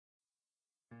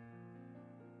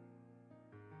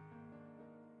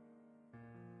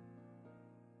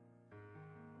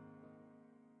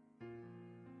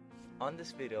On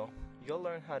this video, you'll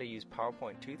learn how to use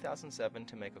PowerPoint 2007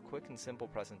 to make a quick and simple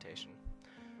presentation.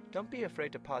 Don't be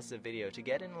afraid to pause the video to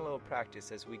get in a little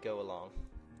practice as we go along.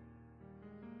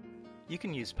 You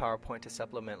can use PowerPoint to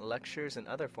supplement lectures and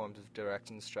other forms of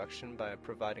direct instruction by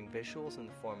providing visuals in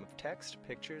the form of text,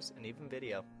 pictures, and even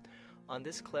video. On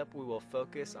this clip, we will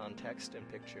focus on text and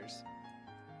pictures.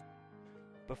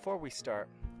 Before we start,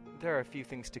 there are a few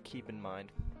things to keep in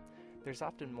mind. There's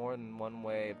often more than one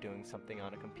way of doing something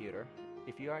on a computer.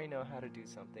 If you already know how to do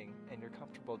something and you're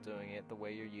comfortable doing it the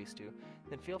way you're used to,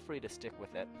 then feel free to stick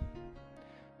with it.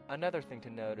 Another thing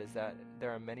to note is that there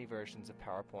are many versions of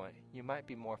PowerPoint. You might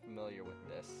be more familiar with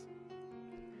this.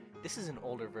 This is an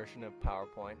older version of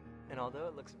PowerPoint, and although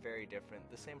it looks very different,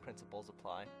 the same principles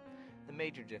apply. The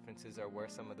major differences are where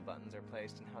some of the buttons are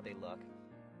placed and how they look.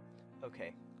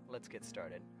 Okay, let's get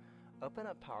started. Open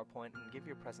up PowerPoint and give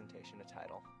your presentation a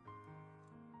title.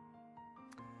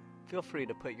 Feel free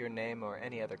to put your name or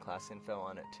any other class info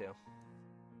on it too.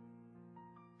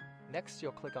 Next,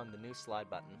 you'll click on the New Slide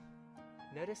button.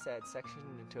 Notice that it's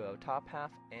sectioned into a top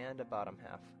half and a bottom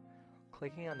half.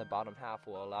 Clicking on the bottom half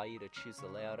will allow you to choose the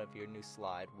layout of your new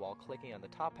slide, while clicking on the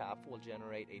top half will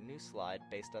generate a new slide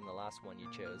based on the last one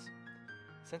you chose.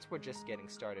 Since we're just getting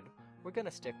started, we're going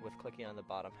to stick with clicking on the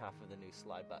bottom half of the New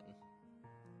Slide button.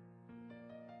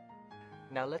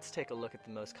 Now let's take a look at the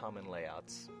most common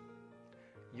layouts.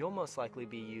 You'll most likely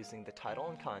be using the title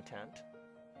and content,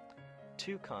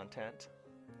 to content,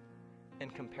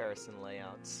 and comparison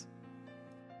layouts.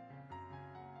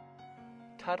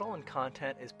 Title and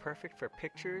content is perfect for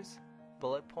pictures,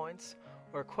 bullet points,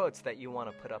 or quotes that you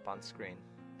want to put up on screen.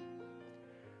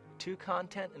 To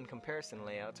content and comparison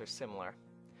layouts are similar.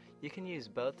 You can use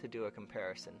both to do a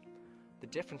comparison. The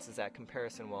difference is that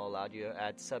comparison will allow you to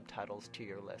add subtitles to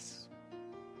your lists.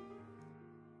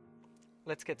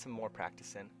 Let's get some more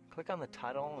practice in. Click on the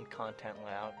title and content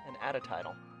layout and add a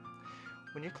title.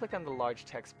 When you click on the large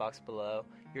text box below,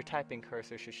 your typing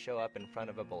cursor should show up in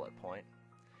front of a bullet point.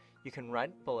 You can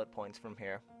write bullet points from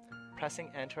here.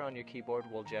 Pressing enter on your keyboard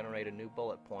will generate a new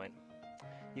bullet point.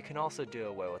 You can also do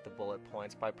away with the bullet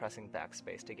points by pressing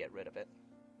backspace to get rid of it.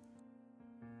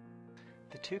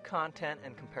 The to content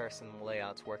and comparison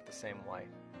layouts work the same way.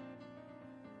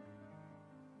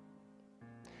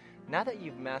 Now that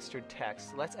you've mastered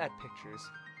text, let's add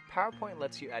pictures. PowerPoint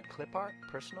lets you add clip art,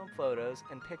 personal photos,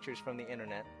 and pictures from the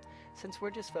internet. Since we're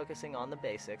just focusing on the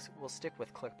basics, we'll stick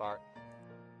with clip art.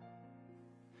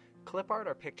 Clip art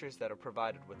are pictures that are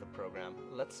provided with the program.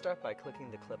 Let's start by clicking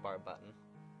the clip art button.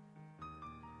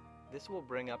 This will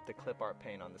bring up the clip art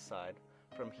pane on the side.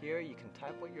 From here, you can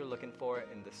type what you're looking for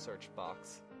in the search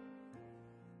box.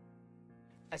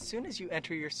 As soon as you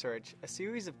enter your search, a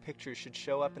series of pictures should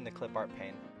show up in the clip art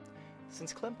pane.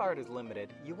 Since clip art is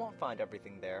limited, you won't find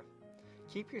everything there.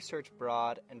 Keep your search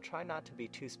broad and try not to be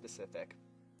too specific.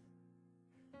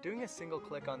 Doing a single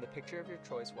click on the picture of your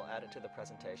choice will add it to the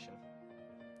presentation.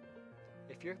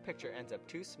 If your picture ends up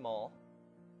too small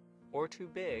or too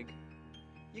big,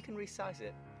 you can resize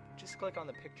it. Just click on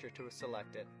the picture to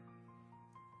select it.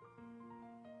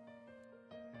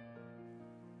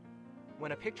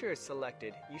 When a picture is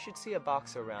selected, you should see a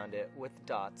box around it with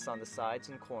dots on the sides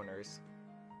and corners.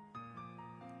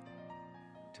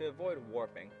 To avoid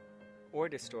warping or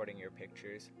distorting your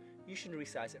pictures, you should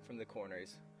resize it from the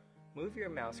corners. Move your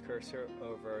mouse cursor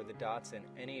over the dots in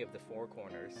any of the four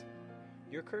corners.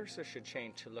 Your cursor should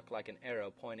change to look like an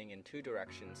arrow pointing in two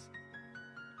directions.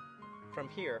 From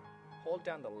here, hold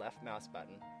down the left mouse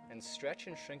button and stretch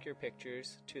and shrink your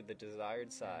pictures to the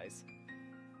desired size.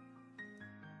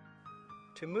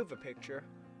 To move a picture,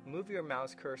 move your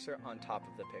mouse cursor on top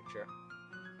of the picture.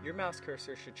 Your mouse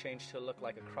cursor should change to look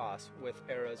like a cross with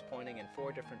arrows pointing in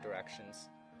four different directions.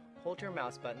 Hold your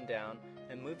mouse button down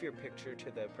and move your picture to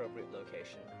the appropriate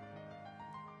location.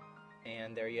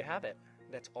 And there you have it.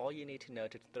 That's all you need to know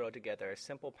to throw together a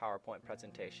simple PowerPoint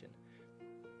presentation.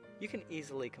 You can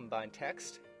easily combine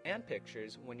text and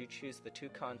pictures when you choose the to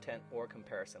content or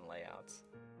comparison layouts.